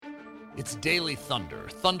It's Daily Thunder,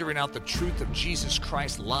 thundering out the truth of Jesus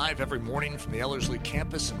Christ live every morning from the Ellerslie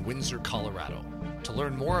campus in Windsor, Colorado. To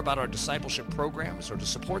learn more about our discipleship programs or to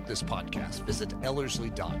support this podcast, visit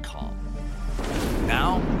ellerslie.com.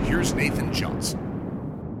 Now, here's Nathan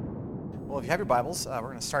Johnson. Well, if you have your Bibles, we're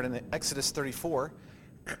going to start in Exodus 34.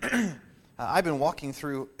 I've been walking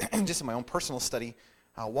through, just in my own personal study,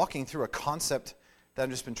 walking through a concept that I've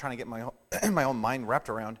just been trying to get my own mind wrapped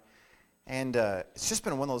around. And it's just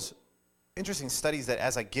been one of those interesting studies that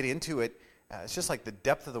as I get into it, it's just like the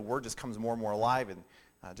depth of the Word just comes more and more alive, and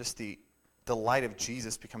just the light of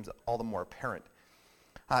Jesus becomes all the more apparent.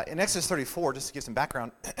 In Exodus 34, just to give some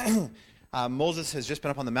background, Moses has just been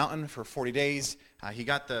up on the mountain for 40 days. He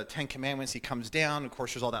got the 10 Commandments. He comes down. Of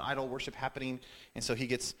course, there's all that idol worship happening, and so he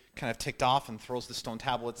gets kind of ticked off and throws the stone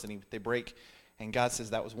tablets, and they break. And God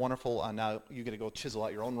says, that was wonderful. Now you get to go chisel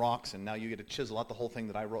out your own rocks, and now you get to chisel out the whole thing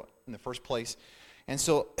that I wrote in the first place. And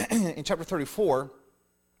so in chapter 34,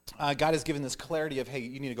 God has given this clarity of, hey,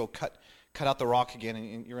 you need to go cut out the rock again,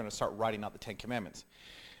 and you're going to start writing out the 10 Commandments.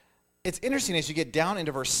 It's interesting, as you get down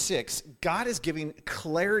into verse 6, God is giving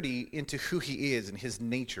clarity into who he is and his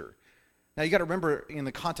nature. Now, you got to remember, in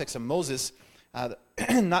the context of Moses,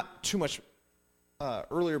 not too much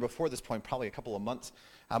earlier before this point, probably a couple of months,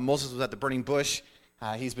 Moses was at the burning bush.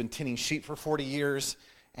 He's been tending sheep for 40 years,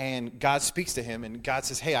 and God speaks to him, and God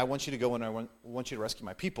says, hey, I want you to go and I want you to rescue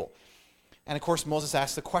my people. And, of course, Moses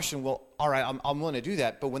asked the question, well, all right, I'm willing to do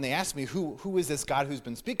that, but when they ask me, who is this God who's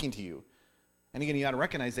been speaking to you? And again, you got to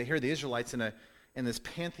recognize they hear the Israelites in this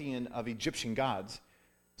pantheon of Egyptian gods.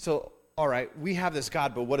 So, all right, we have this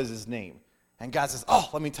God, but what is his name? And God says, oh,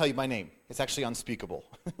 let me tell you my name. It's actually unspeakable.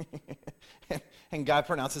 And God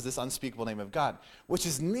pronounces this unspeakable name of God, which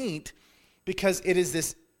is neat because it is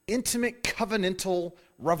this intimate covenantal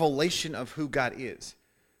revelation of who God is.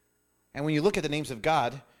 And when you look at the names of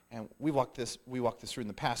God, and we walked this through in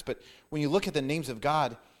the past, but when you look at the names of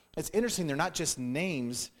God, it's interesting. They're not just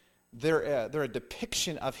names. They're a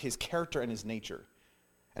depiction of his character and his nature.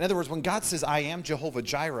 In other words, when God says, I am Jehovah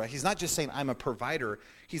Jireh, he's not just saying I'm a provider.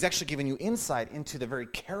 He's actually giving you insight into the very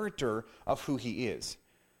character of who he is.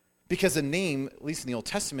 Because a name, at least in the Old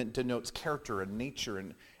Testament, denotes character and nature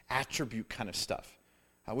and attribute kind of stuff.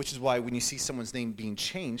 Which is why when you see someone's name being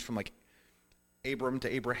changed from like Abram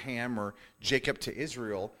to Abraham or Jacob to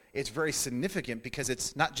Israel, it's very significant because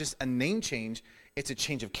it's not just a name change, it's a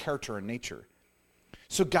change of character and nature.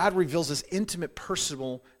 So God reveals this intimate,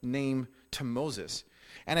 personal name to Moses.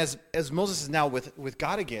 And as Moses is now with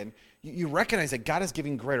God again, you recognize that God is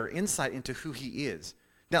giving greater insight into who he is.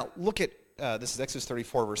 Now, look at, this is Exodus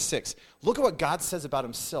 34, verse 6. Look at what God says about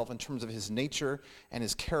himself in terms of his nature and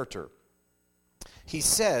his character. He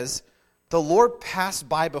says, the Lord passed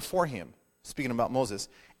by before him, speaking about Moses,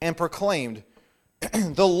 and proclaimed,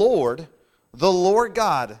 the Lord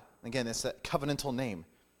God, again, it's that covenantal name,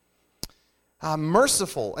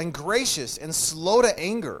 merciful and gracious and slow to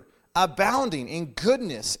anger, abounding in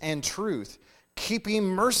goodness and truth, keeping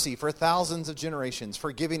mercy for thousands of generations,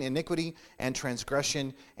 forgiving iniquity and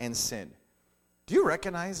transgression and sin. Do you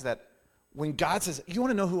recognize that when God says, you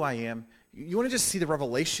want to know who I am? You want to just see the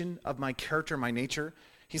revelation of my character, my nature?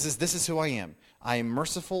 He says, this is who I am. I am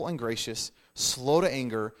merciful and gracious, slow to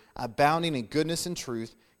anger, abounding in goodness and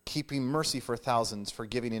truth, keeping mercy for thousands,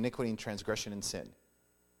 forgiving iniquity and transgression and sin.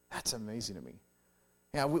 That's amazing to me.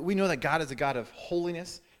 Yeah, we know that God is a God of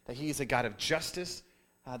holiness, that he is a God of justice,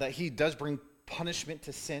 that he does bring punishment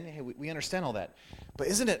to sin. Hey, we understand all that. But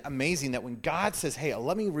isn't it amazing that when God says, hey,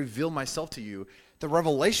 let me reveal myself to you, the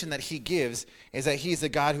revelation that he gives is that he is a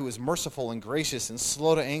God who is merciful and gracious and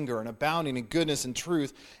slow to anger and abounding in goodness and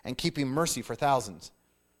truth and keeping mercy for thousands.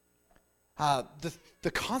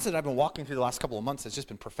 The concept I've been walking through the last couple of months that's just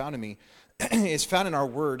been profound to me is found in our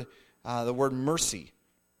word, the word mercy.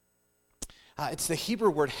 It's the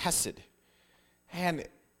Hebrew word Hesed. And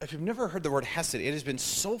if you've never heard the word Hesed, it has been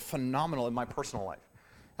so phenomenal in my personal life.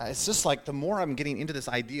 It's just like the more I'm getting into this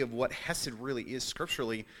idea of what Hesed really is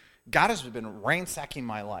scripturally, God has been ransacking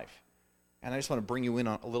my life. And I just want to bring you in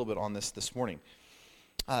a little bit on this morning.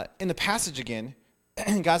 In the passage again,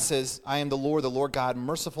 God says, I am the Lord God,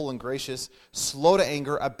 merciful and gracious, slow to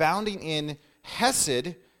anger, abounding in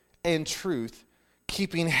Hesed and truth,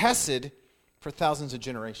 keeping Hesed for thousands of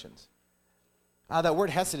generations. That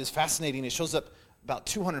word Hesed is fascinating. It shows up about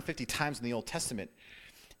 250 times in the Old Testament.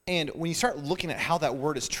 And when you start looking at how that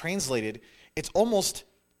word is translated, it's almost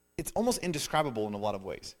indescribable in a lot of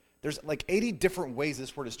ways. There's like 80 different ways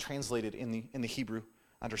this word is translated in the Hebrew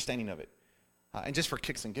understanding of it. And just for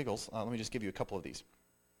kicks and giggles, let me just give you a couple of these.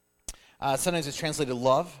 Sometimes it's translated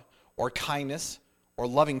love or kindness or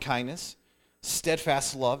loving kindness.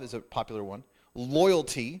 Steadfast love is a popular one.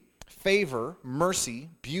 Loyalty, favor, mercy,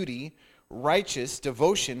 beauty, righteous,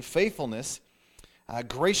 devotion, faithfulness,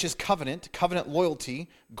 gracious covenant, covenant loyalty,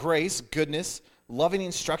 grace, goodness, loving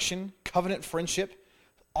instruction, covenant friendship.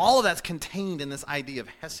 All of that's contained in this idea of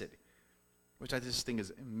Hesed, which I just think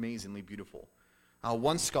is amazingly beautiful.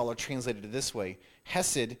 One scholar translated it this way: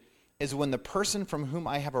 Hesed is when the person from whom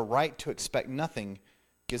I have a right to expect nothing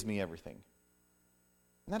gives me everything.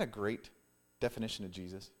 Isn't that a great definition of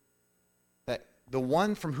Jesus? That the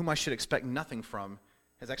one from whom I should expect nothing from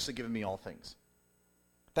has actually given me all things.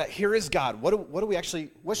 That here is God.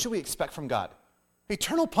 What should we expect from God?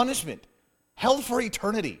 Eternal punishment. Hell for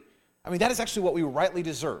eternity. I mean, that is actually what we rightly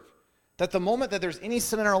deserve. That the moment that there's any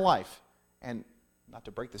sin in our life, and not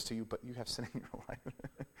to break this to you, but you have sin in your life.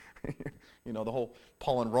 The whole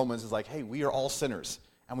Paul in Romans is like, hey, we are all sinners,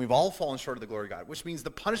 and we've all fallen short of the glory of God, which means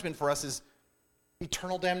the punishment for us is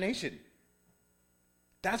eternal damnation.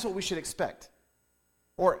 That's what we should expect.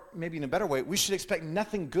 Or maybe in a better way, we should expect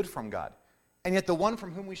nothing good from God. And yet the one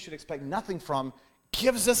from whom we should expect nothing from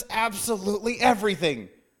gives us absolutely everything.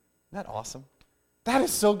 Isn't that awesome? That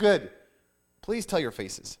is so good. Please tell your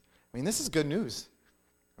faces. I mean, this is good news.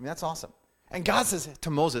 I mean, that's awesome. And God says to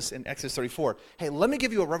Moses in Exodus 34, hey, let me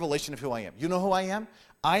give you a revelation of who I am. You know who I am?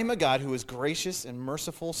 I am a God who is gracious and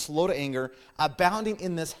merciful, slow to anger, abounding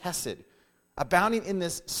in this Hesed, abounding in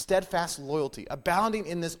this steadfast loyalty, abounding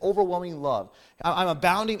in this overwhelming love. I'm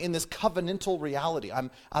abounding in this covenantal reality.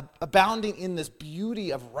 I'm abounding in this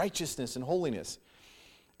beauty of righteousness and holiness.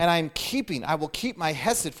 And I will keep my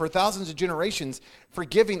Hesed for thousands of generations,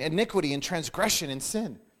 forgiving iniquity and transgression and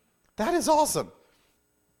sin. That is awesome.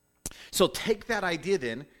 So take that idea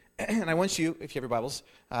then, and I want you, if you have your Bibles,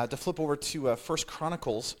 to flip over to 1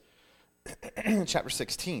 Chronicles chapter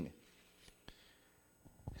 16.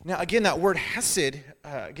 Now, again, that word Hesed,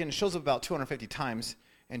 it shows up about 250 times,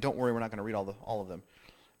 and don't worry, we're not going to read all of them.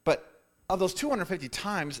 But of those 250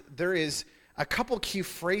 times, there is a couple key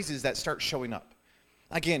phrases that start showing up.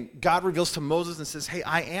 Again, God reveals to Moses and says, hey,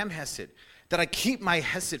 I am Hesed, that I keep my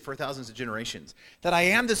Hesed for thousands of generations, that I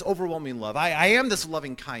am this overwhelming love, I am this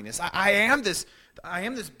loving kindness, I am this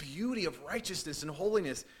beauty of righteousness and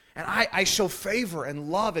holiness, and I show favor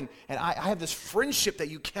and love, and I have this friendship that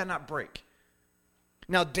you cannot break.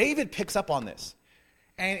 Now, David picks up on this,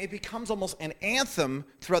 and it becomes almost an anthem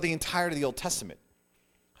throughout the entirety of the Old Testament.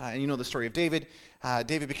 And you know the story of David.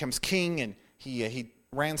 David becomes king, and he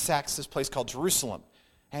ransacks this place called Jerusalem.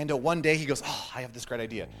 And one day he goes, I have this great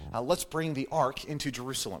idea. Let's bring the ark into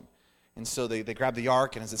Jerusalem. And so they grab the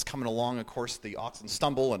ark, and as it's coming along, of course, the oxen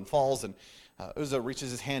stumble and falls, and Uzzah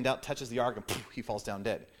reaches his hand out, touches the ark, and poof, he falls down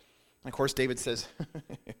dead. And of course, David says,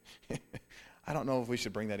 I don't know if we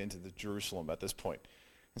should bring that into the Jerusalem at this point.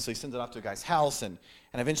 And so he sends it off to a guy's house, and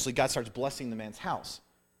eventually God starts blessing the man's house.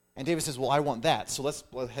 And David says, well, I want that, so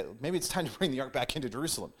maybe it's time to bring the ark back into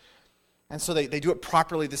Jerusalem. And so they do it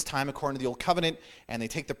properly this time according to the Old Covenant, and they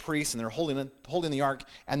take the priests, and they're holding the ark,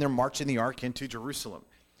 and they're marching the ark into Jerusalem.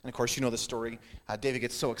 And of course, you know the story. David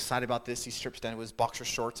gets so excited about this, he strips down to his boxer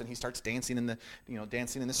shorts, and he starts dancing in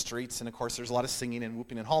the streets. And of course, there's a lot of singing and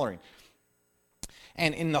whooping and hollering.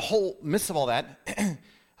 And in the whole midst of all that,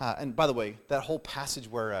 and by the way, that whole passage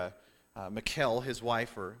where Michal, his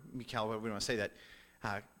wife, or Michal, whatever we want to say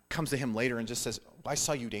that, comes to him later and just says, I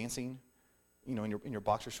saw you dancing, in your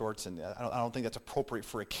boxer shorts, and I don't think that's appropriate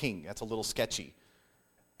for a king. That's a little sketchy.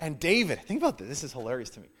 And David, think about this. This is hilarious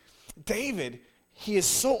to me. David, he is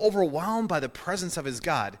so overwhelmed by the presence of his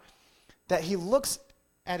God that he looks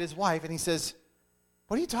at his wife and he says,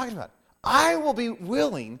 what are you talking about? I will be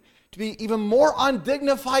willing to be even more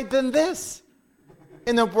undignified than this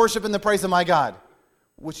in the worship and the praise of my God.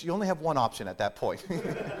 Which you only have one option at that point.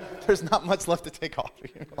 There's not much left to take off.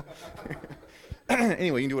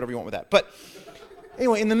 Anyway, you can do whatever you want with that. But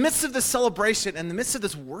anyway, in the midst of this celebration, in the midst of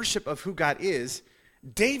this worship of who God is,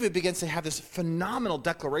 David begins to have this phenomenal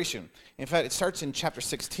declaration. In fact, it starts in chapter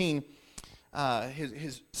 16,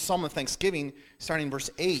 his Psalm of Thanksgiving, starting in verse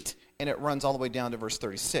 8, and it runs all the way down to verse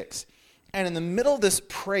 36. And in the middle of this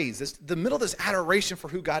praise, the middle of this adoration for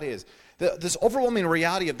who God is, this overwhelming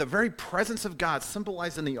reality of the very presence of God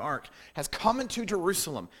symbolized in the ark has come into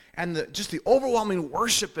Jerusalem. And just the overwhelming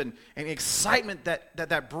worship and excitement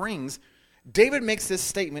that brings, David makes this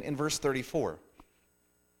statement in verse 34.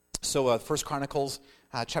 So 1 Chronicles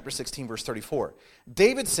chapter 16, verse 34.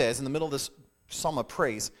 David says in the middle of this psalm of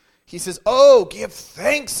praise, he says, oh, give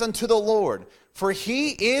thanks unto the Lord, for he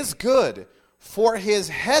is good, for his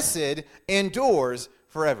Hesed endures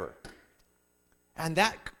forever. And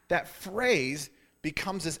that phrase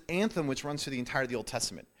becomes this anthem which runs through the entirety of the Old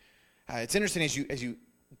Testament. It's interesting as you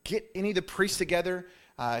get any of the priests together.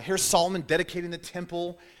 Here's Solomon dedicating the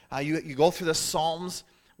temple. You go through the Psalms.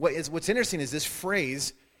 What's interesting is this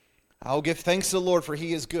phrase, "I'll give thanks to the Lord for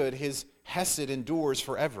he is good. His Hesed endures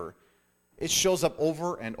forever." It shows up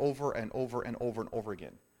over and over and over and over and over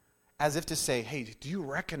again. As if to say, hey, do you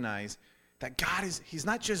recognize that God he's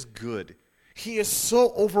not just good. He is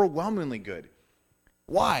so overwhelmingly good.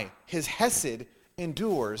 Why? His Hesed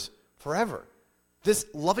endures forever. This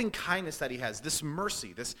loving kindness that he has, this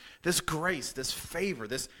mercy, this grace, this favor,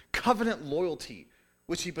 this covenant loyalty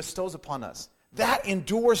which he bestows upon us, that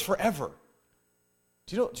endures forever.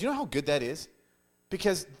 Do you know how good that is?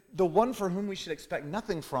 Because the one for whom we should expect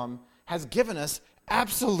nothing from has given us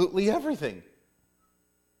absolutely everything.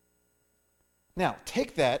 Now,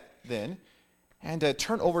 take that then and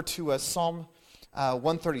turn over to Psalm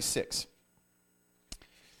 136.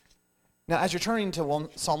 Now, as you're turning to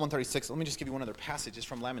Psalm 136, let me just give you one other passage. It's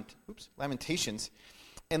from Lamentations.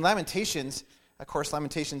 In Lamentations, of course,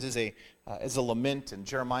 Lamentations is a lament, and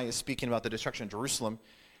Jeremiah is speaking about the destruction of Jerusalem.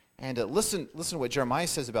 And listen to what Jeremiah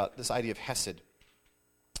says about this idea of Hesed.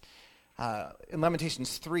 In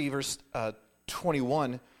Lamentations 3, verse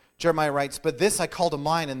 21, Jeremiah writes, "But this I call to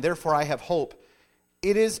mind, and therefore I have hope.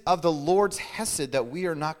 It is of the Lord's Hesed that we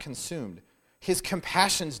are not consumed. His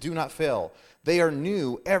compassions do not fail. They are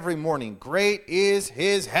new every morning. Great is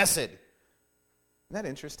his Hesed." Isn't that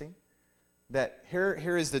interesting? That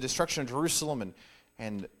here is the destruction of Jerusalem,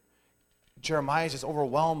 and Jeremiah is just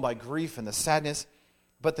overwhelmed by grief and the sadness.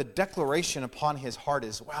 But the declaration upon his heart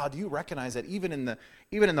is, wow, do you recognize that even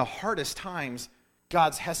in the hardest times,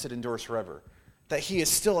 God's Hesed endures forever? That he is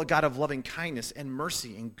still a God of loving kindness and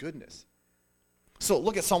mercy and goodness. So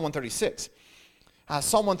look at Psalm 136.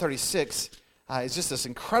 Psalm 136 is just this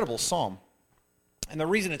incredible psalm. And the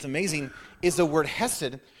reason it's amazing is the word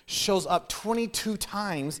Hesed shows up 26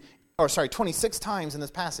 times in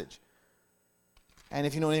this passage. And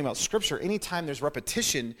if you know anything about Scripture, anytime there's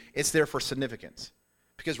repetition, it's there for significance.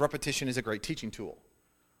 Because repetition is a great teaching tool.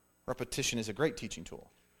 Repetition is a great teaching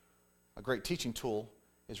tool. A great teaching tool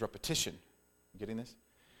is repetition. You getting this?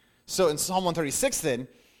 So in Psalm 136 then,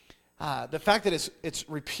 the fact that it's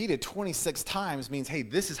repeated 26 times means, hey,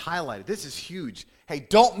 this is highlighted. This is huge. Hey,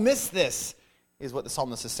 don't miss this, is what the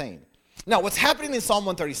psalmist is saying. Now, what's happening in Psalm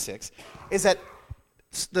 136 is that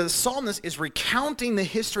the psalmist is recounting the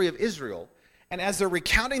history of Israel. And as they're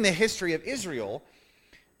recounting the history of Israel,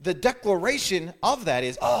 the declaration of that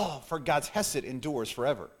is, for God's Hesed endures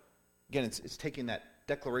forever. Again, it's taking that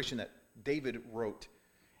declaration that David wrote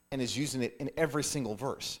and is using it in every single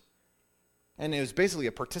verse. And it was basically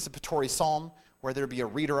a participatory psalm where there would be a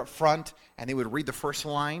reader up front, and they would read the first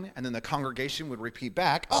line, and then the congregation would repeat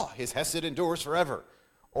back, his Hesed endures forever,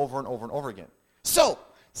 over and over and over again. So,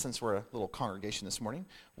 since we're a little congregation this morning,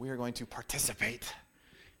 we are going to participate,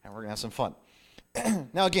 and we're going to have some fun.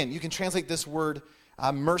 Now again, you can translate this word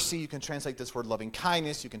mercy, you can translate this word loving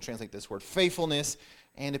kindness, you can translate this word faithfulness,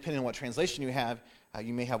 and depending on what translation you have,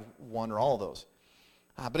 you may have one or all of those.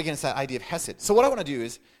 But again, it's that idea of Hesed. So what I want to do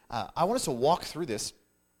is, I want us to walk through this,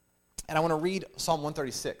 and I want to read Psalm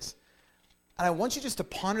 136. And I want you just to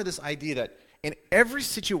ponder this idea that in every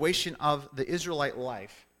situation of the Israelite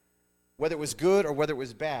life, whether it was good or whether it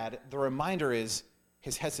was bad, the reminder is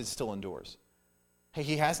his Hesed still endures. Hey,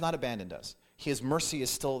 he has not abandoned us. His mercy is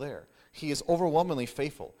still there. He is overwhelmingly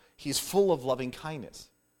faithful. He is full of loving kindness.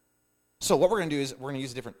 So what we're going to do is we're going to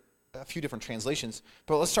use a few different translations,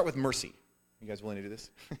 but let's start with mercy. You guys willing to do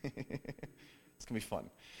this? It's going to be fun.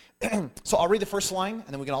 So I'll read the first line, and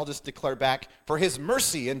then we can all just declare back, "For his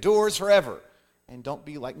mercy endures forever." And don't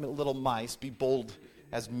be like little mice. Be bold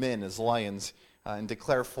as men, as lions, and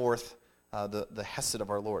declare forth the Hesed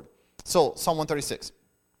of our Lord. So Psalm 136.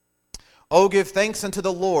 "Oh, give thanks unto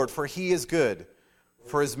the Lord, for he is good,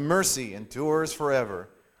 for his mercy endures forever.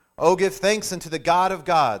 Oh, give thanks unto the God of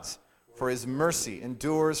gods, for his mercy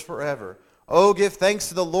endures forever. Oh, give thanks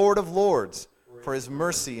to the Lord of lords, for his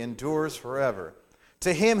mercy endures forever.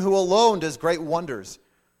 To him who alone does great wonders,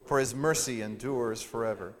 for his mercy endures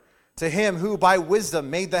forever. To him who by wisdom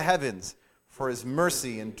made the heavens, for his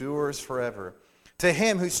mercy endures forever. To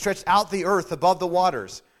him who stretched out the earth above the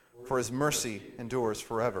waters, for his mercy endures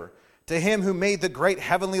forever. To him who made the great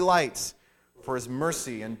heavenly lights, for his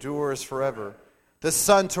mercy endures forever. The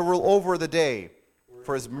sun to rule over the day,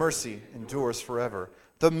 for his mercy endures forever.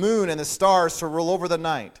 The moon and the stars to rule over the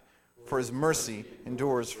night, for his mercy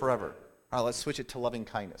endures forever." All right, let's switch it to loving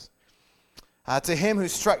kindness. To him who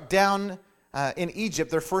struck down in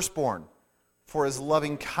Egypt their firstborn, for his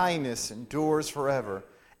loving kindness endures forever.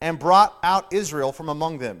 And brought out Israel from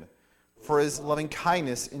among them, for his loving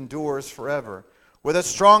kindness endures forever. With a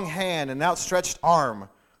strong hand and outstretched arm,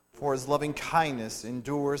 for his loving kindness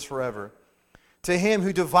endures forever. To him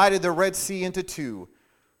who divided the Red Sea into two,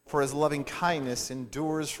 for his loving kindness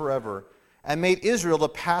endures forever, and made Israel to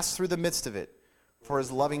pass through the midst of it, for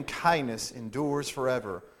his loving kindness endures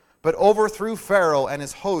forever, but overthrew Pharaoh and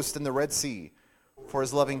his host in the Red Sea, for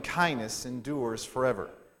his loving kindness endures forever.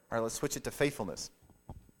 All right, let's switch it to faithfulness.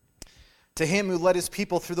 To him who led his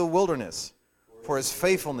people through the wilderness, for his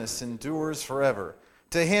faithfulness endures forever.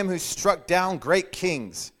 To him who struck down great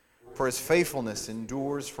kings, for his faithfulness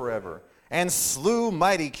endures forever. And slew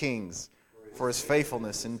mighty kings, for his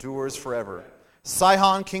faithfulness endures forever.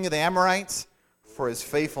 Sihon, king of the Amorites, for his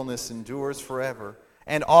faithfulness endures forever.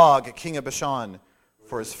 And Og, king of Bashan,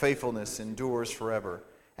 for his faithfulness endures forever.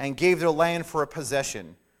 And gave their land for a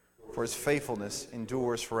possession, for his faithfulness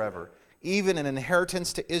endures forever. Even an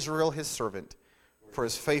inheritance to Israel his servant, for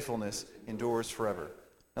his faithfulness endures forever.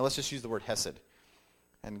 Now let's just use the word Hesed,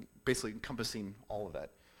 and basically encompassing all of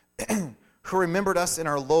that. Who remembered us in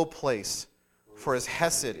our low place, for his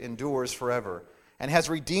Hesed endures forever, and has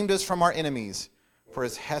redeemed us from our enemies, for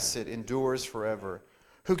his Hesed endures forever.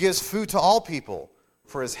 Who gives food to all people,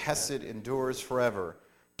 for his Hesed endures forever.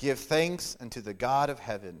 Give thanks unto the God of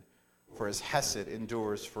heaven, for his Hesed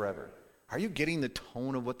endures forever. Are you getting the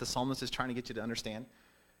tone of what the psalmist is trying to get you to understand?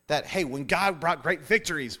 That, hey, when God brought great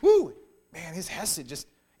victories, whoo, man, his Hesed just,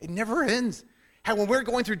 it never ends. Hey, when we're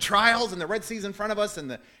going through trials and the Red Sea's in front of us and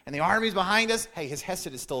the army's behind us, hey, his Hesed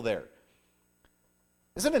is still there.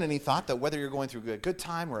 Isn't it any thought that whether you're going through a good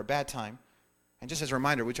time or a bad time, and just as a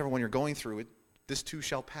reminder, whichever one you're going through, this too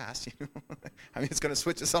shall pass. I mean, it's going to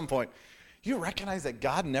switch at some point. You recognize that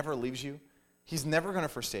God never leaves you? He's never going to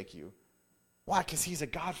forsake you. Why? Because he's a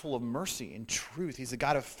God full of mercy and truth. He's a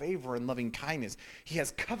God of favor and loving kindness. He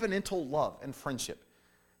has covenantal love and friendship.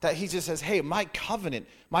 That he just says, hey, my covenant,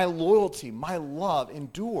 my loyalty, my love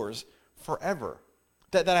endures forever.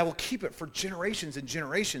 That I will keep it for generations and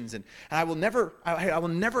generations. And I will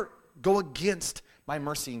never go against my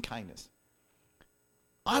mercy and kindness.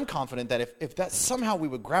 I'm confident that if that somehow we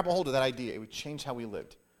would grab a hold of that idea, it would change how we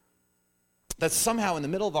lived. That somehow in the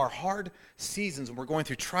middle of our hard seasons when we're going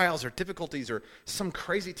through trials or difficulties or some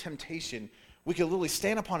crazy temptation, we could literally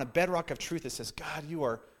stand upon a bedrock of truth that says, God, you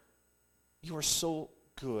are so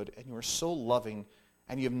good and you are so loving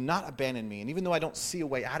and you have not abandoned me. And even though I don't see a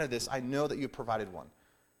way out of this, I know that you have provided one.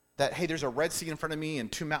 That, hey, there's a Red Sea in front of me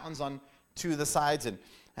and two mountains on two of the sides and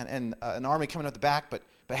an army coming out the back, but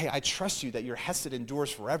hey, I trust you that your Hesed endures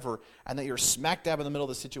forever and that you're smack dab in the middle of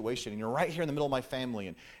the situation and you're right here in the middle of my family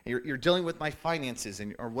and you're dealing with my finances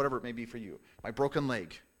or whatever it may be for you, my broken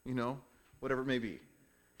leg, whatever it may be.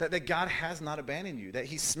 That God has not abandoned you, that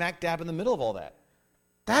he's smack dab in the middle of all that.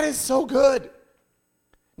 That is so good.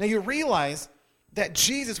 Now you realize that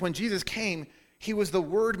Jesus, when Jesus came, he was the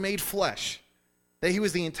Word made flesh. That he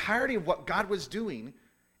was the entirety of what God was doing.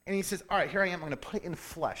 And he says, all right, here I am, I'm going to put it in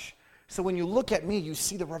flesh. So when you look at me, you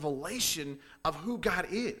see the revelation of who God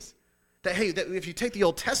is. That, hey, that if you take the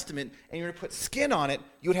Old Testament and you were to put skin on it,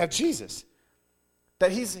 you would have Jesus.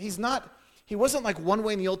 That he wasn't like one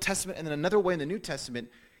way in the Old Testament and then another way in the New Testament.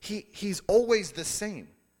 He's always the same.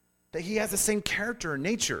 That he has the same character and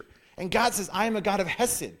nature. And God says, I am a God of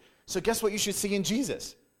Hesed. So guess what you should see in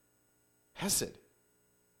Jesus? Hesed.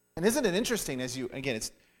 And isn't it interesting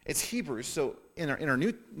it's Hebrew, so in our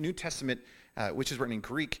New Testament, which is written in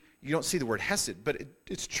Greek, you don't see the word Hesed, but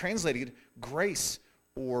it's translated grace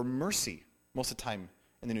or mercy most of the time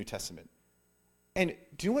in the New Testament. And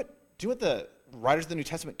do you know what the writers of the New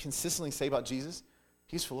Testament consistently say about Jesus?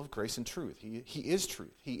 He's full of grace and truth. He is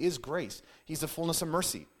truth. He is grace. He's the fullness of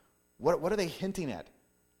mercy. What are they hinting at?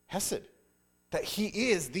 Hesed. That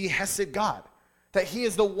he is the Hesed God. That he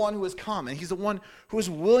is the one who has come, and he's the one who is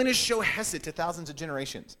willing to show Hesed to thousands of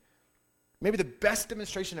generations. Maybe the best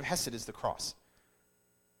demonstration of Hesed is the cross.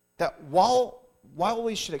 That while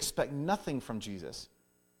we should expect nothing from Jesus,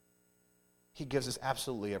 he gives us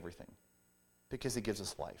absolutely everything because he gives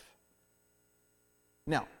us life.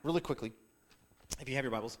 Now, really quickly, if you have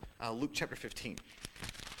your Bibles, Luke chapter 15.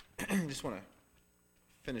 I just want to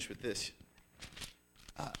finish with this.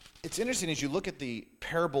 It's interesting as you look at the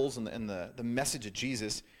parables and the message of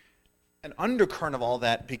Jesus, an undercurrent of all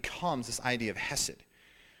that becomes this idea of Hesed.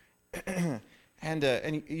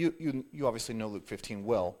 and you obviously know Luke 15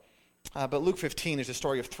 well. But Luke 15, there's a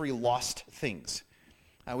story of three lost things.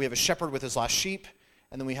 We have a shepherd with his lost sheep,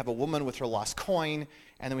 and then we have a woman with her lost coin,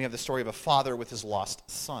 and then we have the story of a father with his lost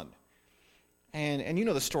son. And you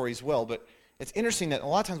know the stories well, but it's interesting that a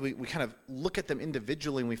lot of times we kind of look at them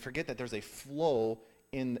individually and we forget that there's a flow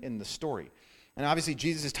in the story. And obviously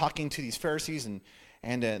Jesus is talking to these Pharisees and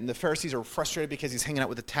And the Pharisees are frustrated because he's hanging out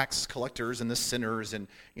with the tax collectors and the sinners and,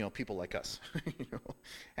 people like us.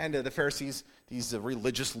 And the Pharisees, these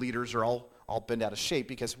religious leaders, are all bent out of shape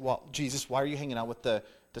because, well, Jesus, why are you hanging out with the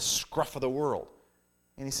scruff of the world?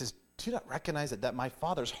 And he says, do you not recognize that my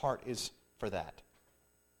Father's heart is for that?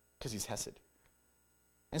 Because he's Hesed.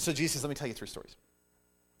 And so Jesus says, let me tell you 3 stories.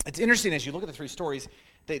 It's interesting as you look at the 3 stories,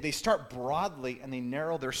 they start broadly and they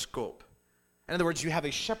narrow their scope. In other words, you have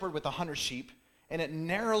a shepherd with 100 sheep, and it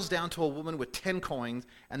narrows down to a woman with 10 coins,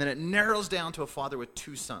 and then it narrows down to a father with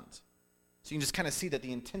 2 sons. So you can just kind of see that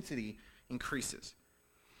the intensity increases.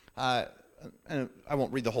 And I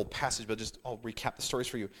won't read the whole passage, but I'll recap the stories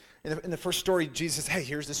for you. In the first story, Jesus says, hey,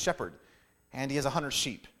 here's this shepherd, and he has 100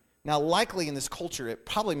 sheep. Now, likely in this culture, it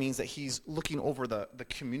probably means that he's looking over the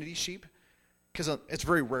community sheep, because it's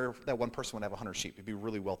very rare that one person would have 100 sheep. He'd be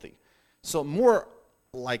really wealthy. So more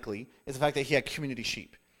likely is the fact that he had community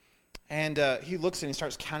sheep. And he looks and he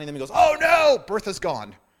starts counting them. He goes, oh no, Bertha's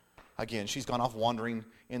gone. Again, she's gone off wandering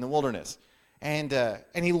in the wilderness. And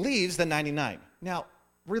he leaves the 99. Now,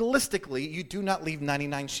 realistically, you do not leave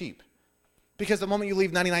 99 sheep. Because the moment you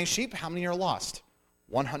leave 99 sheep, how many are lost?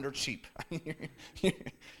 100 sheep.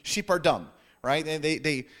 Sheep are dumb, right?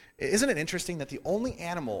 Isn't it interesting that the only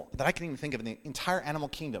animal that I can even think of in the entire animal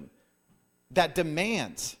kingdom that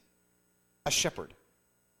demands a shepherd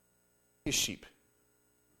is sheep?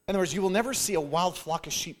 In other words, you will never see a wild flock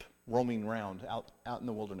of sheep roaming around out in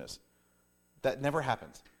the wilderness. That never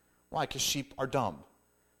happens. Why? Because sheep are dumb.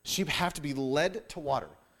 Sheep have to be led to water.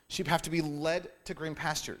 Sheep have to be led to green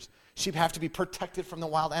pastures. Sheep have to be protected from the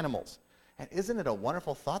wild animals. And isn't it a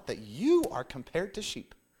wonderful thought that you are compared to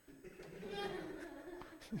sheep?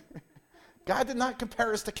 God did not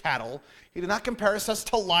compare us to cattle. He did not compare us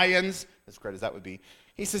to lions, as great as that would be.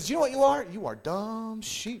 He says, you know what you are? You are dumb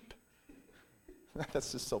sheep.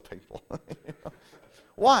 That's just so painful.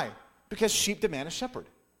 Why? Because sheep demand a shepherd.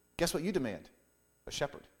 Guess what you demand? A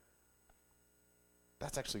shepherd.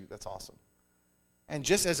 That's awesome. And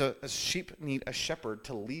just as a sheep need a shepherd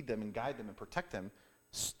to lead them and guide them and protect them,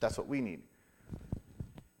 that's what we need.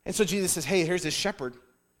 And so Jesus says, hey, here's this shepherd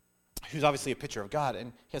who's obviously a picture of God,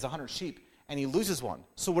 and he has 100 sheep, and he loses one.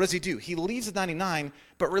 So what does he do? He leaves the 99,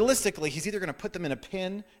 but realistically, he's either going to put them in a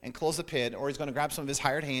pen and close the pen, or he's going to grab some of his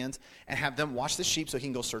hired hands and have them watch the sheep so he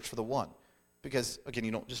can go search for the one. Because, again,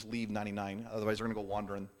 you don't just leave 99, otherwise you're going to go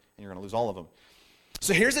wandering, and you're going to lose all of them.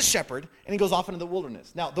 So here's a shepherd, and he goes off into the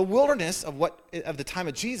wilderness. Now, the wilderness of the time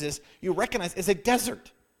of Jesus, you recognize, is a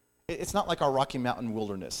desert. It's not like our Rocky Mountain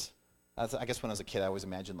wilderness. I guess when I was a kid, I always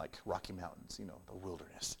imagined like Rocky Mountains, the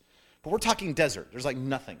wilderness. But we're talking desert. There's like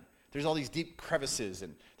nothing. There's all these deep crevices,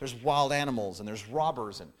 and there's wild animals, and there's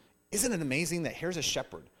robbers. And isn't it amazing that here's a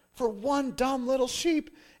shepherd, for one dumb little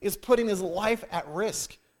sheep, is putting his life at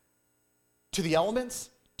risk to the elements,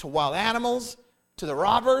 to wild animals, to the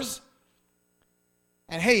robbers.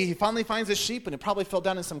 And hey, he finally finds his sheep, and it probably fell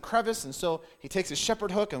down in some crevice, and so he takes his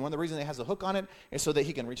shepherd hook, and one of the reasons it has a hook on it is so that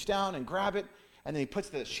he can reach down and grab it, and then he puts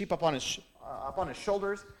the sheep up on his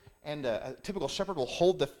shoulders, and a typical shepherd will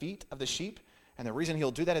hold the feet of the sheep, and the reason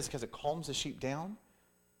he'll do that is because it calms the sheep down,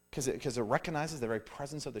 because it recognizes the very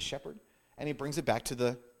presence of the shepherd, and he brings it back to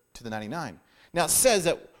the 99. Now it says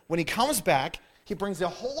that when he comes back, he brings the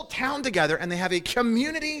whole town together, and they have a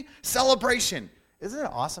community celebration. Isn't it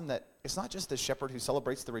awesome that it's not just the shepherd who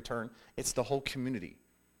celebrates the return, it's the whole community?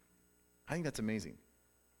 I think that's amazing.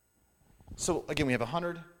 So again, we have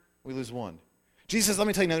 100, we lose one. Jesus says, let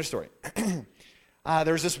me tell you another story.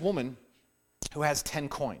 There's this woman who has 10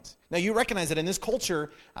 coins. Now you recognize that in this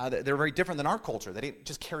culture, they're very different than our culture. They didn't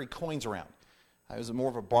just carry coins around. It was more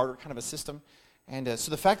of a barter kind of a system. And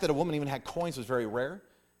so the fact that a woman even had coins was very rare.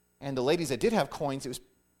 And the ladies that did have coins, it was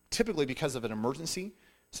typically because of an emergency.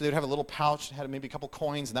 So they would have a little pouch, had maybe a couple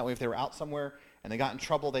coins, and that way if they were out somewhere and they got in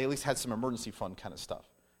trouble, they at least had some emergency fund kind of stuff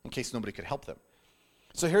in case nobody could help them.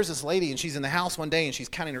 So here's this lady, and she's in the house one day, and she's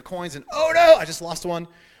counting her coins, and oh no, I just lost one.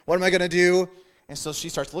 What am I going to do? And so she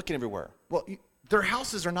starts looking everywhere. Well, their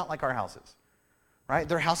houses are not like our houses, right?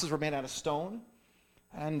 Their houses were made out of stone,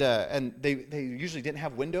 and they usually didn't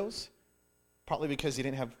have windows, partly because you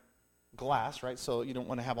didn't have glass, right? So you don't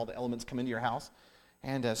want to have all the elements come into your house.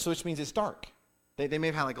 And so which means it's dark. They may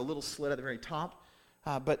have had like a little slit at the very top,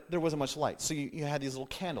 but there wasn't much light. So you had these little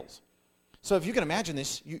candles. So if you can imagine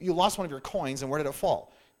this, you lost one of your coins, and where did it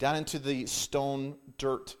fall? Down into the stone,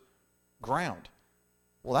 dirt ground.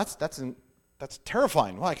 Well, that's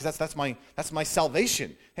terrifying. Why? Because that's my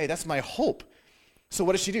salvation. Hey, that's my hope. So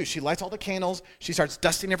what does she do? She lights all the candles. She starts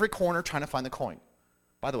dusting every corner, trying to find the coin.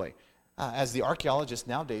 By the way, as the archaeologists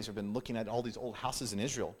nowadays have been looking at all these old houses in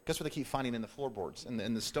Israel, guess what they keep finding in the floorboards,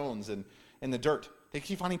 in the stones, and in the dirt? They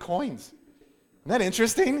keep finding coins. Isn't that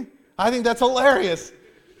interesting? I think that's hilarious.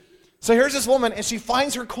 So here's this woman, and she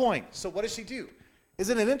finds her coin. So what does she do?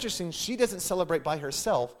 Isn't it interesting? She doesn't celebrate by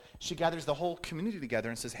herself. She gathers the whole community together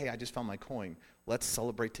and says, hey, I just found my coin. Let's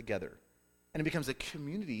celebrate together. And it becomes a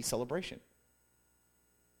community celebration.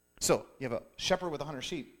 So you have a shepherd with 100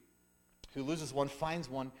 sheep who loses one, finds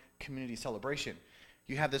one, community celebration.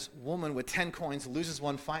 You have this woman with 10 coins, loses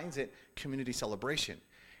one, finds it, community celebration.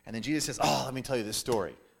 And then Jesus says, oh, let me tell you this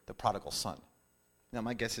story, the prodigal son. Now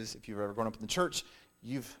my guess is if you've ever grown up in the church,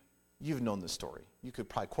 you've known this story. You could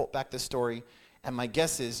probably quote back this story. And my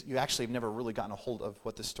guess is you actually have never really gotten a hold of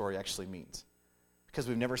what this story actually means, because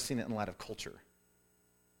we've never seen it in light of culture.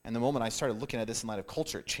 And the moment I started looking at this in light of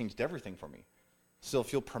culture, it changed everything for me. So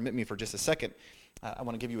if you'll permit me for just a second, I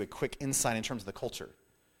want to give you a quick insight in terms of the culture.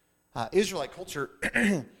 Israelite culture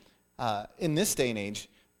in this day and age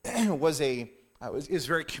was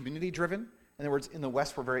very community driven. In other words, in the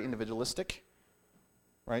West, we're very individualistic,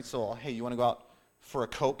 right? So, hey, you want to go out for a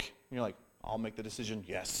Coke? And you're like, I'll make the decision,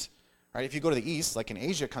 yes. Right? If you go to the East, like in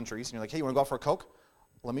Asia countries, and you're like, hey, you want to go out for a Coke?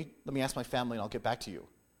 Let me ask my family, and I'll get back to you.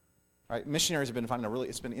 Right? Missionaries have been finding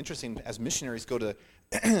it's been interesting as missionaries go to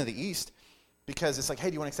the East, because it's like, hey,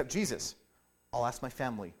 do you want to accept Jesus? I'll ask my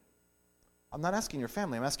family. I'm not asking your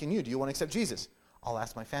family. I'm asking you. Do you want to accept Jesus? I'll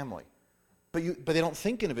ask my family. But they don't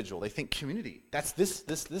think individual. They think community. That's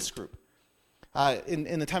this group.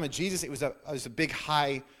 In the time of Jesus, it was a big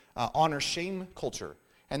high honor shame culture.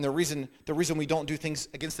 And the reason we don't do things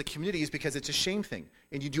against the community is because it's a shame thing.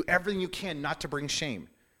 And you do everything you can not to bring shame.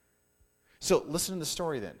 So listen to the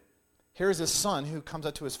story then. Here's this son who comes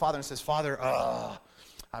up to his father and says, Father,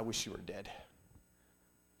 I wish you were dead.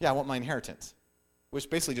 Yeah, I want my inheritance. Which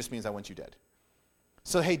basically just means I want you dead.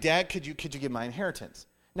 So, hey, Dad, could you give my inheritance?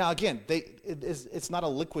 Now, again, it's not a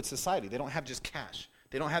liquid society. They don't have just cash.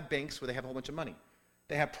 They don't have banks where they have a whole bunch of money.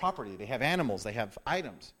 They have property. They have animals. They have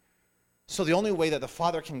items. So the only way that the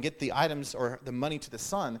father can get the items or the money to the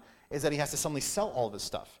son is that he has to suddenly sell all of his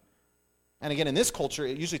stuff. And again, in this culture,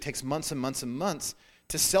 it usually takes months and months and months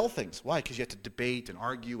to sell things. Why? Because you have to debate and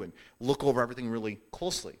argue and look over everything really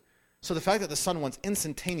closely. So the fact that the son wants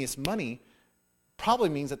instantaneous money probably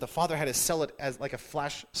means that the father had to sell it as like a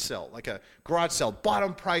flash sale, like a garage sale,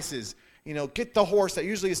 bottom prices. Get the horse that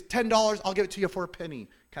usually is $10. I'll give it to you for a penny.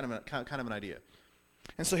 Kind of an idea.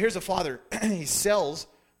 And so here's a father. He sells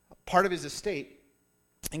part of his estate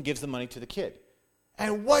and gives the money to the kid.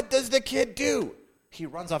 And what does the kid do? He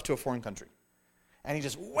runs off to a foreign country. And he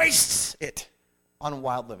just wastes it on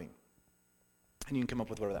wild living. And you can come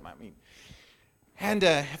up with whatever that might mean. And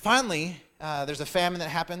finally, there's a famine that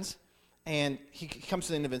happens. And he comes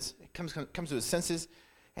to comes to his senses.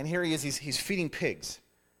 And here he is. He's feeding pigs.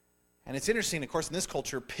 And it's interesting, of course, in this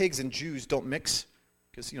culture, pigs and Jews don't mix.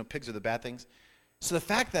 Because, pigs are the bad things. So the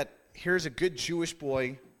fact that here's a good Jewish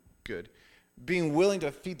boy, being willing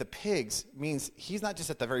to feed the pigs means he's not just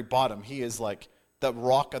at the very bottom. He is like the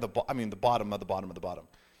rock of the bottom of the bottom of the bottom.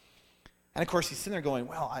 And of course, he's sitting there going,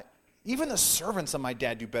 well, even the servants of my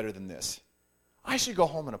dad do better than this. I should go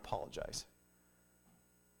home and apologize.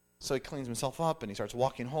 So he cleans himself up and he starts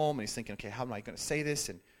walking home and he's thinking, okay, how am I going to say this?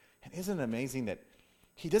 And isn't it amazing that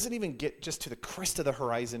he doesn't even get just to the crest of the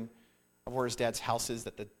horizon of where his dad's house is,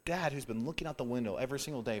 that the dad who's been looking out the window every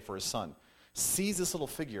single day for his son sees this little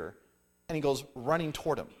figure, and he goes running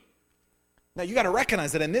toward him. Now, you got to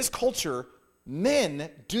recognize that in this culture,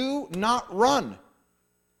 men do not run.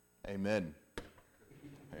 Amen.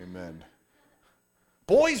 Amen.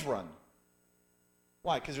 Boys run.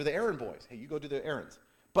 Why? Because they're the errand boys. Hey, you go do the errands.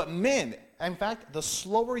 But men, in fact, the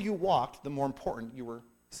slower you walked, the more important you were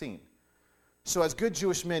seen. So as good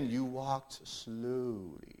Jewish men, you walked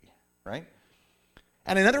slowly, right?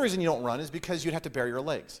 And another reason you don't run is because you'd have to bare your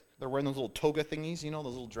legs. They're wearing those little toga thingies, those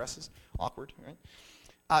little dresses. Awkward, right?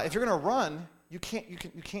 If you're going to run, you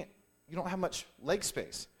don't have much leg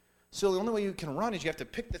space. So the only way you can run is you have to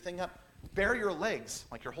pick the thing up, bare your legs,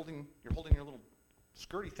 like you're holding your little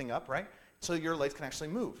skirty thing up, right? So your legs can actually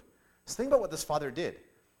move. So think about what this father did.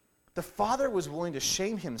 The father was willing to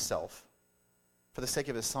shame himself for the sake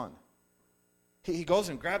of his son. He goes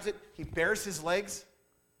and grabs it. He bares his legs.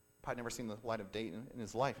 Probably never seen the light of day in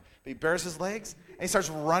his life. But he bares his legs, and he starts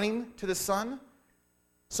running to the son.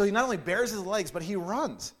 So he not only bares his legs, but he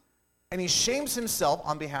runs. And he shames himself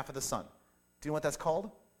on behalf of the son. Do you know what that's called?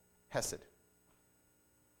 Hesed.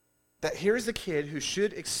 That here's a kid who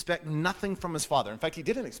should expect nothing from his father. In fact, he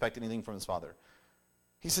didn't expect anything from his father.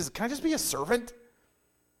 He says, can I just be a servant?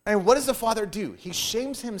 And what does the father do? He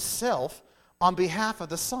shames himself on behalf of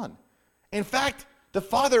the son. In fact, the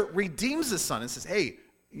father redeems the son and says, hey,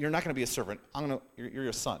 you're not going to be a servant. You're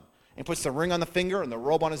your son. and puts the ring on the finger and the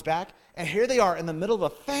robe on his back. And here they are in the middle of a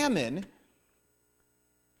famine.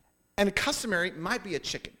 And customary might be a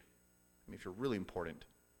chicken. I mean, if you're really important,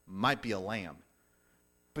 might be a lamb.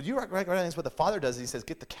 But you recognize what the father does. He says,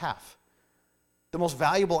 get the calf, the most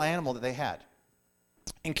valuable animal that they had,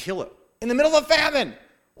 and kill it in the middle of a famine.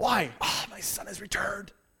 Why? Oh, my son has returned.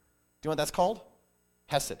 Do you know what that's called?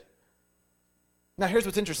 Hesed. Now, here's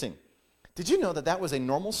what's interesting. Did you know that that was a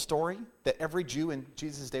normal story that every Jew in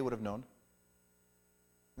Jesus' day would have known?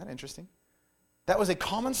 Isn't that interesting? That was a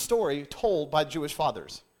common story told by Jewish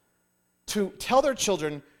fathers to tell their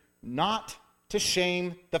children not to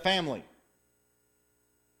shame the family.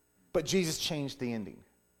 But Jesus changed the ending.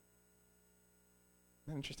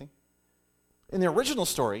 Isn't that interesting? In the original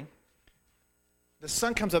story, the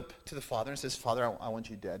son comes up to the father and says, Father, I want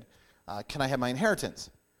you dead. Can I have my inheritance?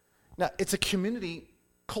 Now, it's a community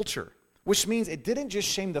culture, which means it didn't just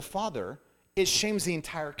shame the father, it shames the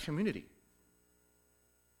entire community.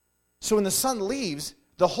 So when the son leaves,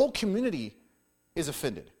 the whole community is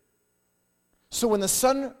offended. So when the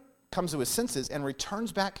son comes to his senses and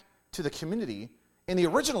returns back to the community, in the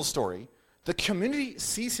original story, the community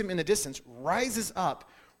sees him in the distance, rises up,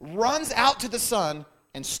 runs out to the son,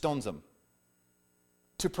 and stones him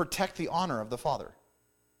to protect the honor of the father.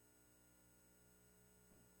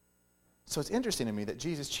 So it's interesting to me that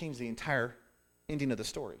Jesus changed the entire ending of the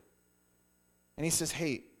story. And he says,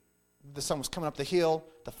 hey, the son was coming up the hill,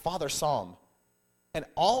 the father saw him. And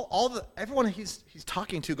everyone he's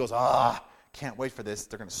talking to goes, can't wait for this,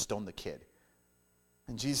 they're going to stone the kid.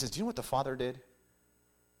 And Jesus says, do you know what the father did?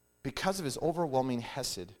 Because of his overwhelming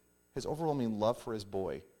hesed, his overwhelming love for his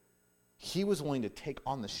boy, he was willing to take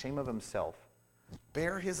on the shame of himself,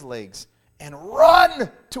 bare his legs, and run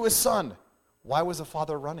to his son. Why was the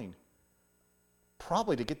father running?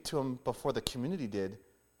 Probably to get to him before the community did,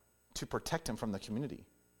 to protect him from the community.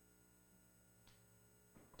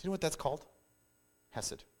 Do you know what that's called?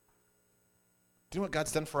 Hesed. Do you know what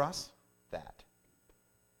God's done for us?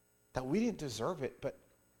 That we didn't deserve it, but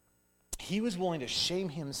he was willing to shame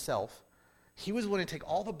himself. He was willing to take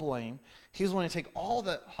all the blame. He was willing to take all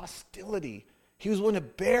the hostility. He was willing to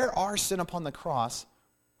bear our sin upon the cross,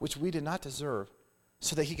 which we did not deserve,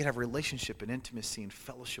 so that he could have relationship and intimacy and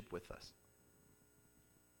fellowship with us.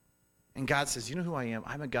 And God says, you know who I am?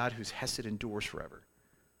 I'm a God whose hesed endures forever.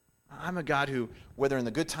 I'm a God who, whether in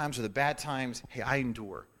the good times or the bad times, hey, I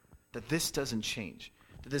endure. That this doesn't change.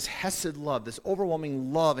 That this hesed love, this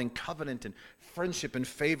overwhelming love and covenant and friendship and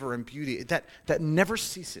favor and beauty, that never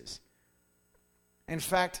ceases. In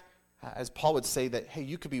fact, as Paul would say, that, hey,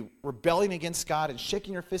 you could be rebelling against God and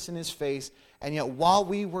shaking your fist in his face, and yet while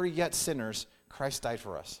we were yet sinners, Christ died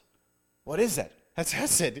for us. What is that? That's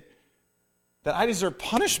hesed. That I deserve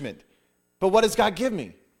punishment. But what does God give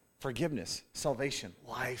me? Forgiveness, salvation,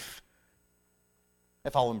 life.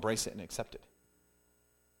 If I'll embrace it and accept it.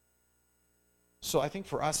 So I think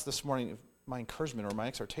for us this morning, my encouragement or my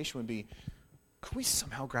exhortation would be, could we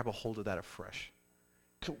somehow grab a hold of that afresh?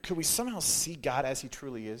 Could we somehow see God as he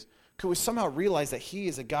truly is? Could we somehow realize that he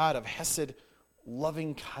is a God of hesed,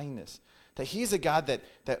 loving kindness? That he is a God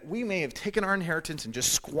that we may have taken our inheritance and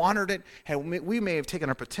just squandered it. And we may have taken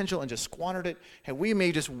our potential and just squandered it. And we may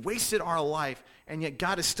have just wasted our life. And yet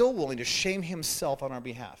God is still willing to shame himself on our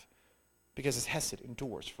behalf. Because his hesed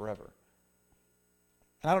endures forever.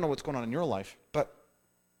 And I don't know what's going on in your life, but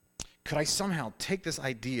could I somehow take this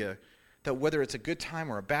idea that whether it's a good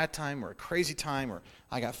time or a bad time or a crazy time or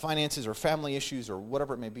I got finances or family issues or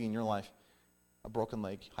whatever it may be in your life, a broken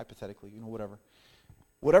leg, hypothetically,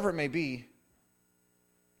 whatever it may be,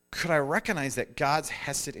 could I recognize that God's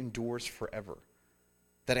hesed endures forever?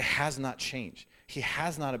 That it has not changed. He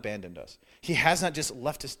has not abandoned us. He has not just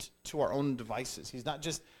left us to our own devices. He's not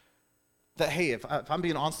just that, hey, if I'm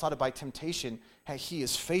being onslaughted by temptation, hey, he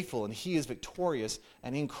is faithful and he is victorious,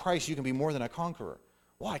 and in Christ you can be more than a conqueror.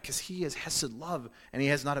 Why? Because he is hesed love and he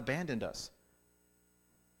has not abandoned us.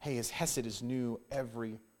 Hey, his hesed is new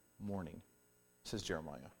every morning, says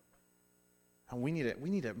Jeremiah. And we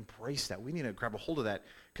need to embrace that. We need to grab a hold of that,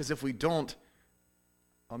 because if we don't,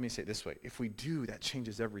 let me say it this way, if we do, that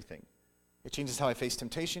changes everything. It changes how I face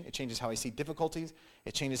temptation. It changes how I see difficulties.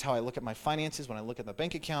 It changes how I look at my finances when I look at the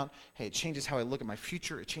bank account. Hey, it changes how I look at my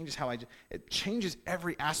future. It changes it changes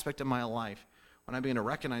every aspect of my life when I begin to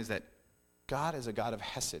recognize that God is a God of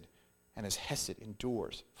hesed, and his hesed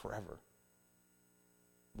endures forever.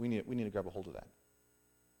 We need to grab a hold of that.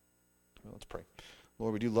 Well, let's pray.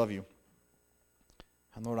 Lord, we do love you.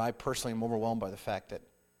 And Lord, I personally am overwhelmed by the fact that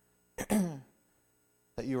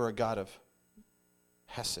that you are a God of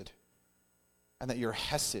hesed, and that your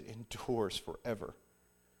hesed endures forever.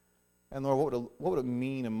 And Lord, what would it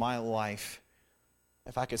mean in my life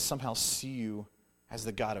if I could somehow see you as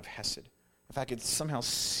the God of Hesed? If I could somehow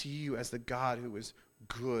see you as the God who is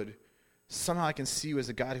good. Somehow I can see you as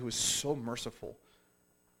a God who is so merciful.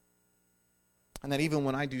 And that even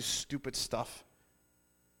when I do stupid stuff,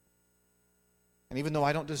 and even though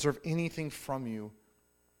I don't deserve anything from you,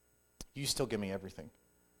 you still give me everything.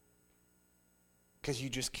 Because you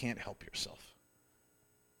just can't help yourself.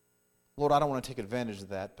 Lord, I don't want to take advantage of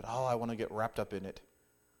that, but I want to get wrapped up in it.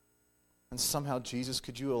 And somehow, Jesus,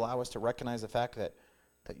 could you allow us to recognize the fact that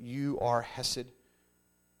you are Hesed,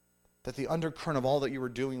 that the undercurrent of all that you were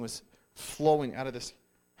doing was flowing out of this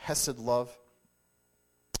Hesed love,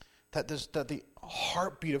 that the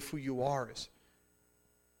heartbeat of who you are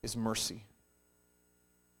is mercy.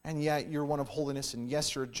 And yet you're one of holiness, and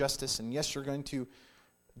yes, you're justice, and yes, you're going to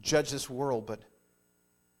judge this world,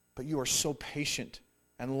 but you are so patient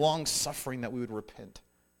and long-suffering that we would repent.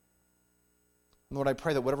 And Lord, I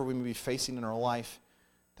pray that whatever we may be facing in our life,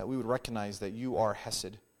 that we would recognize that you are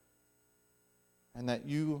Hesed, and that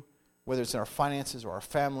you, whether it's in our finances or our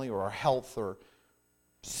family or our health or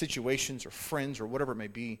situations or friends or whatever it may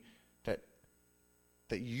be,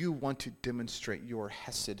 that you want to demonstrate your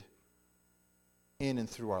Hesed in and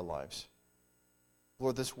through our lives.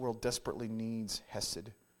 Lord, this world desperately needs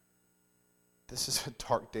Hesed. This is a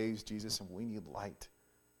dark days, Jesus, and we need light.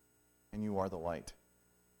 And you are the light.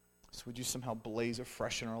 So would you somehow blaze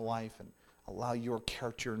afresh in our life and allow your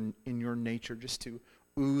character in your nature just to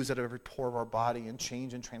ooze out of every pore of our body and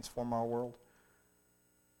change and transform our world?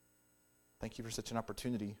 Thank you for such an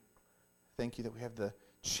opportunity. Thank you that we have the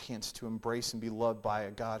chance to embrace and be loved by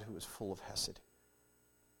a God who is full of Hesed.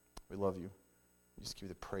 We love you. We just give you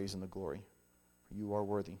the praise and the glory. For you are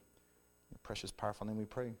worthy. In your precious, powerful name we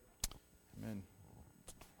pray. Amen.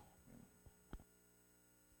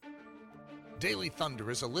 Daily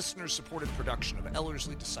Thunder is a listener-supported production of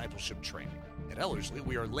Ellerslie Discipleship Training. At Ellerslie,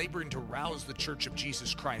 we are laboring to rouse the Church of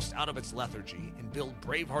Jesus Christ out of its lethargy and build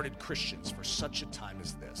brave-hearted Christians for such a time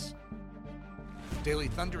as this. Daily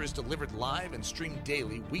Thunder is delivered live and streamed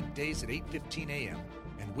daily weekdays at 8:15 a.m.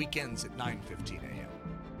 and weekends at 9:15 a.m.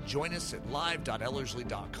 Join us at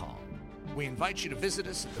live.ellerslie.com. We invite you to visit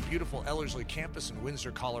us at the beautiful Ellerslie campus in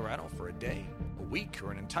Windsor, Colorado for a day, a week,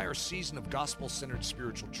 or an entire season of gospel-centered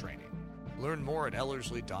spiritual training. Learn more at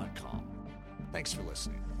ellerslie.com. Thanks for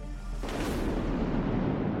listening.